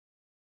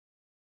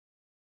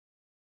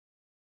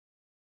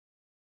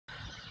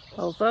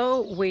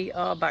Although we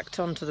are backed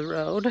onto the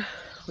road,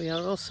 we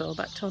are also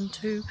backed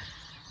onto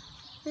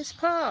this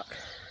park.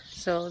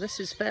 So this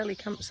is Fairley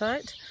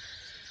campsite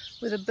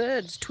with the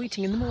birds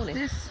tweeting in the morning.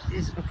 This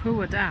is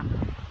Upua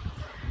Dam.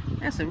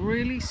 That's a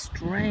really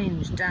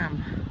strange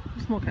dam.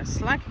 It's more like a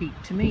slag heap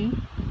to me.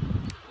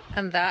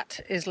 And that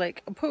is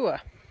Lake Upua.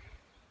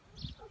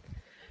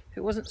 If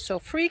it wasn't so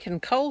freaking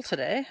cold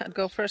today, I'd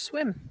go for a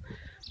swim.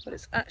 But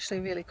it's actually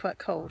really quite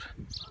cold.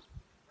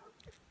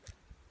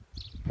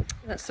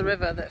 That's the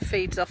river that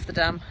feeds off the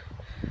dam.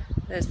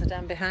 There's the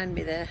dam behind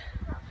me there.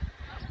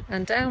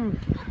 And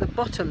down at the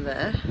bottom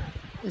there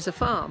is a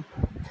farm.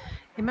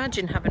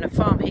 Imagine having a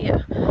farm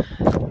here.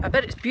 I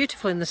bet it's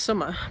beautiful in the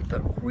summer,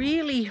 but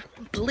really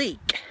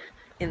bleak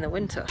in the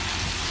winter.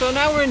 So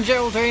now we're in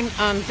Geraldine,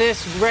 and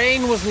this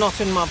rain was not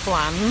in my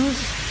plans.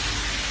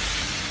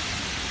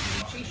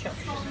 Cheese shop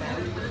just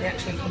found. They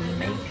actually can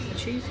make the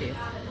cheese here.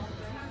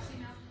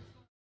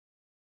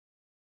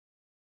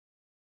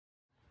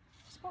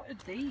 Spotted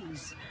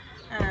these,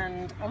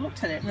 and I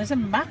looked at it, and there's a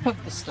map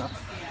of the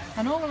stuff.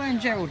 And all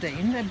around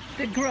Geraldine,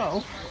 they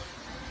grow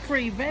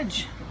free veg.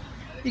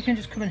 You can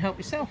just come and help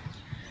yourself.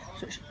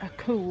 Such a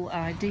cool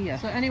idea.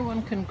 So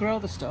anyone can grow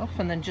the stuff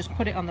and then just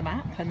put it on the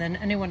map, and then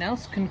anyone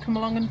else can come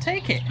along and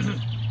take it.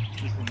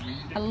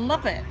 I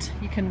love it.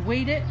 You can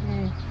weed it,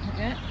 and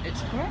yeah,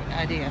 it's a great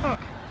idea. Look,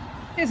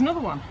 here's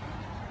another one.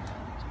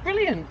 It's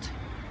brilliant.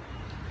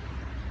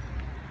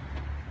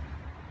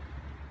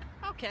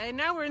 Okay,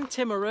 now we're in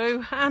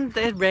Timaru and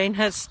the rain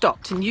has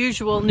stopped. In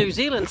usual New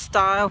Zealand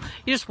style,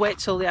 you just wait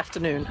till the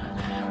afternoon.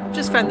 We've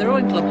just found the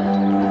rowing club.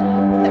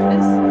 There it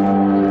is.